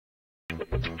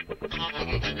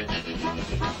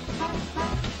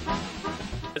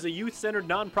As a youth-centered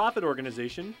nonprofit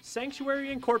organization,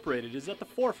 Sanctuary Incorporated is at the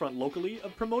forefront locally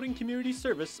of promoting community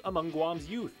service among Guam's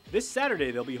youth. This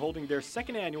Saturday, they'll be holding their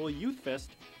second annual Youth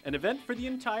Fest, an event for the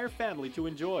entire family to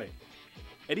enjoy.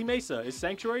 Eddie Mesa is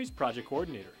Sanctuary's project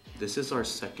coordinator. This is our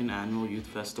second annual youth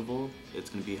festival. It's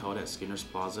going to be held at Skinner's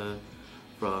Plaza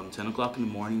from 10 o'clock in the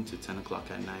morning to 10 o'clock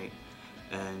at night.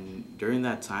 And during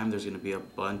that time, there's going to be a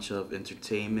bunch of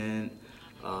entertainment.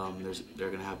 They're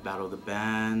going to have Battle of the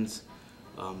Bands.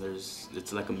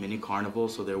 It's like a mini carnival,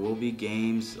 so there will be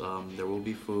games, there will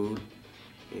be food.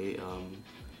 Okay,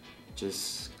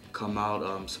 just come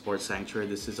out, support Sanctuary.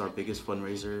 This is our biggest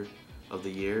fundraiser of the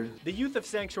year. The youth of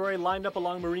Sanctuary lined up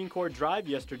along Marine Corps Drive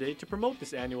yesterday to promote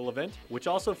this annual event, which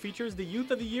also features the Youth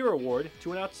of the Year award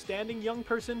to an outstanding young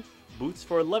person, booths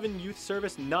for 11 youth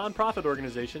service nonprofit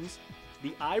organizations,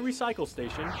 the iRecycle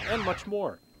station, and much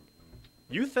more.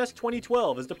 Youth Fest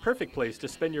 2012 is the perfect place to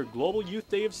spend your Global Youth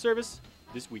Day of Service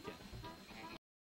this weekend.